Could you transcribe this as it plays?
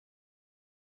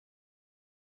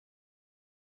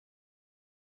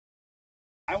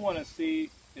I want to see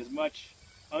as much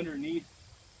underneath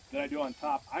than I do on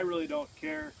top. I really don't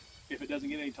care if it doesn't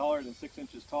get any taller than 6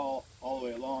 inches tall all the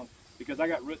way along, because I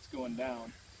got roots going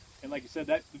down. And like you said,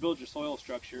 that builds your soil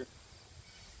structure.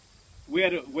 We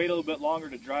had to wait a little bit longer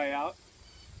to dry out,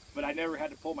 but I never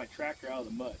had to pull my tractor out of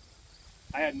the mud.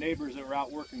 I had neighbors that were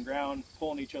out working ground,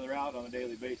 pulling each other out on a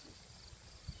daily basis.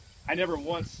 I never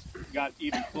once got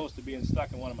even close to being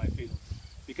stuck in one of my fields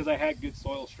because I had good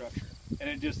soil structure. And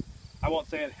it just, I won't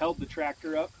say it held the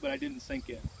tractor up, but I didn't sink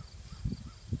in.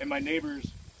 And my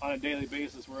neighbors on a daily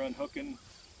basis were unhooking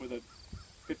with a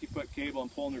 50-foot cable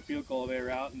and pulling their field cultivator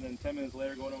out, and then 10 minutes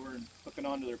later going over and hooking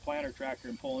onto their planter tractor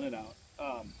and pulling it out.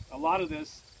 A lot of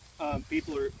this,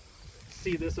 people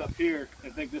see this up here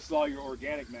and think this is all your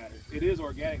organic matter. It is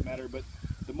organic matter, but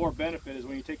the more benefit is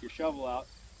when you take your shovel out,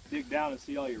 dig down and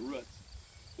see all your roots.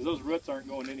 Because those roots aren't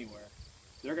going anywhere.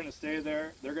 They're going to stay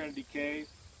there, they're going to decay,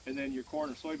 and then your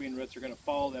corn or soybean roots are going to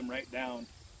follow them right down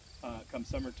come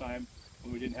summertime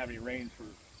when we didn't have any rain for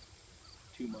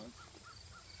 2 months.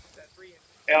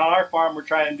 And on our farm, we're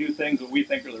trying to do things that we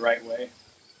think are the right way.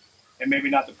 And maybe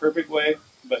not the perfect way,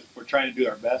 but we're trying to do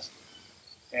our best.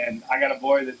 And I got a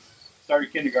boy that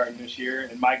started kindergarten this year,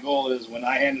 and my goal is when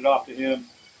I hand it off to him,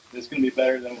 it's going to be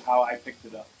better than how I picked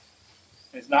it up.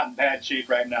 And it's not in bad shape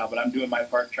right now, but I'm doing my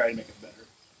part to try to make it better.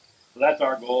 So that's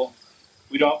our goal.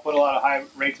 We don't put a lot of high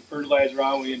rates of fertilizer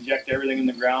on. We inject everything in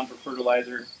the ground for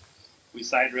fertilizer. We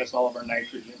side dress all of our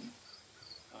nitrogen.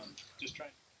 Just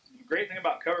trying. The great thing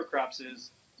about cover crops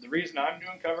is the reason I'm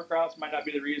doing cover crops might not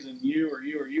be the reason you or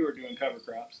you are doing cover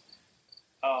crops.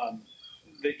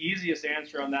 The easiest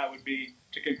answer on that would be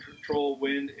to control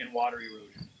wind and water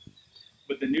erosion.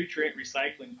 But the nutrient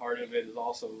recycling part of it is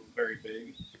also very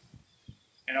big.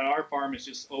 And on our farm, it's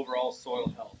just overall soil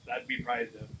health. That'd be probably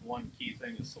the one key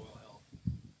thing is soil health.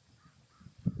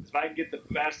 If I can get the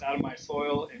best out of my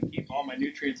soil and keep all my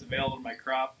nutrients available to my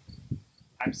crop,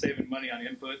 I'm saving money on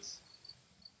inputs.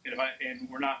 And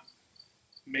we're not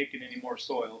making any more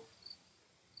soil.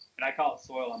 And I call it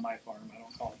soil on my farm. I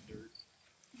don't call it dirt.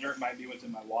 Dirt might be what's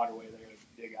in my waterway that I gotta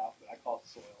dig out, but I call it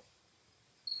soil.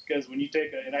 Because when you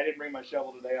take and I didn't bring my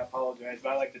shovel today, I apologize, but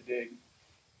I like to dig.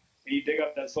 And you dig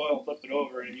up that soil and flip it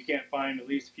over, and if you can't find at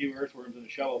least a few earthworms in a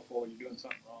shovel full, you're doing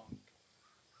something wrong.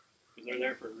 Because they're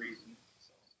there for a reason.